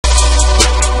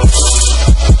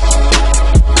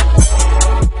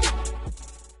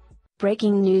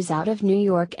Breaking news out of New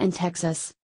York and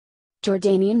Texas.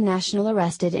 Jordanian national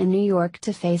arrested in New York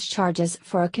to face charges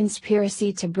for a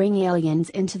conspiracy to bring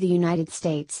aliens into the United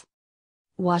States.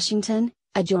 Washington,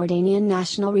 a Jordanian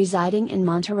national residing in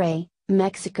Monterrey,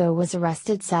 Mexico was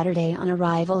arrested Saturday on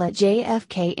arrival at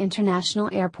JFK International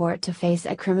Airport to face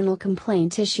a criminal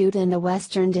complaint issued in the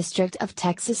Western District of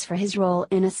Texas for his role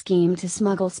in a scheme to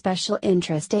smuggle special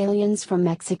interest aliens from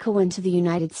Mexico into the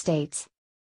United States.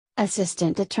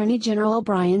 Assistant Attorney General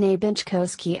Brian A.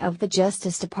 Benczkowski of the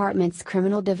Justice Department's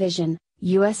Criminal Division,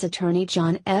 U.S. Attorney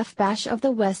John F. Bash of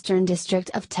the Western District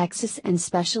of Texas and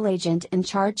Special Agent in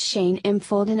Charge Shane M.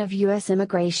 Folden of U.S.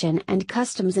 Immigration and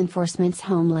Customs Enforcement's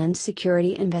Homeland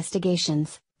Security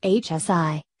Investigations,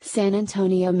 HSI, San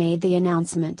Antonio made the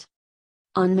announcement.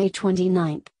 On May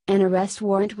 29, an arrest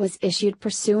warrant was issued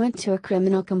pursuant to a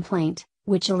criminal complaint,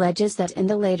 which alleges that in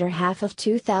the later half of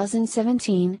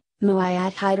 2017,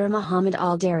 Moayad Heider Mohammad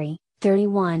Aldairi,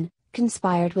 31,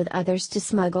 conspired with others to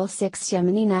smuggle 6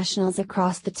 Yemeni nationals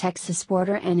across the Texas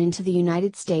border and into the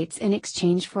United States in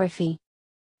exchange for a fee.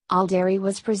 Aldairi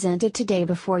was presented today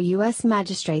before U.S.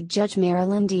 Magistrate Judge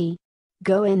Marilyn D.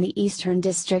 Go in the Eastern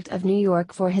District of New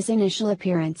York for his initial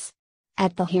appearance.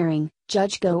 At the hearing,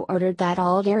 Judge Go ordered that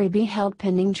Aldairi be held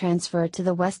pending transfer to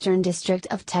the Western District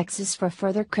of Texas for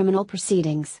further criminal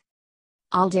proceedings.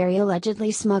 Aldairi allegedly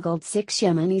smuggled 6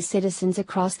 Yemeni citizens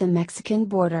across the Mexican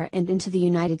border and into the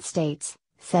United States,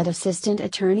 said Assistant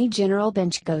Attorney General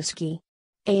Benczkowski.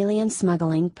 Alien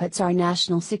smuggling puts our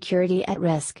national security at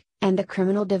risk, and the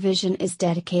Criminal Division is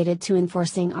dedicated to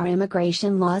enforcing our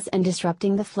immigration laws and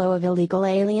disrupting the flow of illegal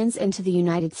aliens into the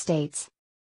United States.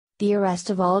 The arrest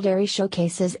of Aldairi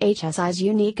showcases HSI's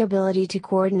unique ability to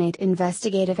coordinate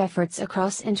investigative efforts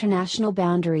across international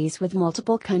boundaries with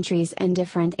multiple countries and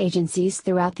different agencies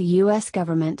throughout the U.S.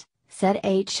 government, said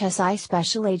HSI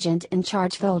Special Agent in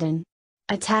Charge Folden.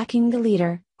 Attacking the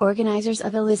leader, organizers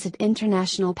of illicit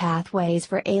international pathways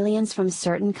for aliens from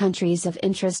certain countries of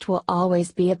interest will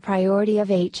always be a priority of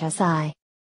HSI.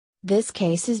 This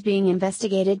case is being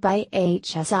investigated by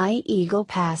HSI Eagle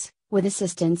Pass, with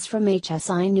assistance from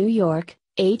HSI New York,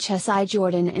 HSI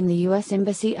Jordan and the U.S.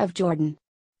 Embassy of Jordan.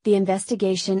 The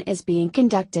investigation is being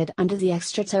conducted under the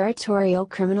Extraterritorial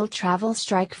Criminal Travel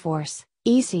Strike Force,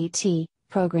 ECT,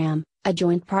 program, a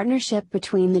joint partnership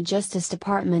between the Justice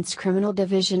Department's Criminal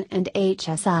Division and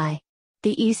HSI.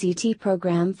 The ECT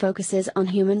program focuses on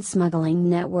human smuggling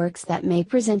networks that may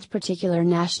present particular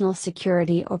national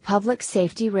security or public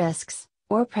safety risks,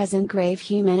 or present grave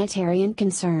humanitarian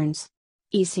concerns.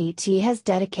 ECT has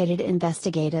dedicated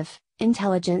investigative,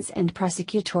 intelligence and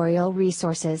prosecutorial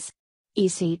resources.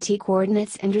 ECT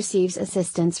coordinates and receives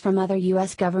assistance from other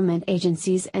U.S. government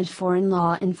agencies and foreign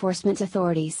law enforcement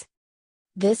authorities.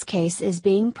 This case is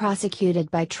being prosecuted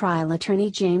by Trial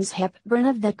Attorney James Hepburn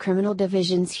of the Criminal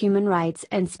Division's Human Rights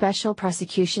and Special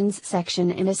Prosecutions Section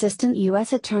and Assistant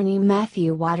U.S. Attorney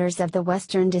Matthew Waters of the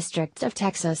Western District of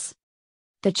Texas.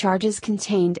 The charges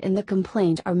contained in the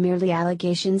complaint are merely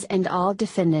allegations and all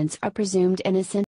defendants are presumed innocent.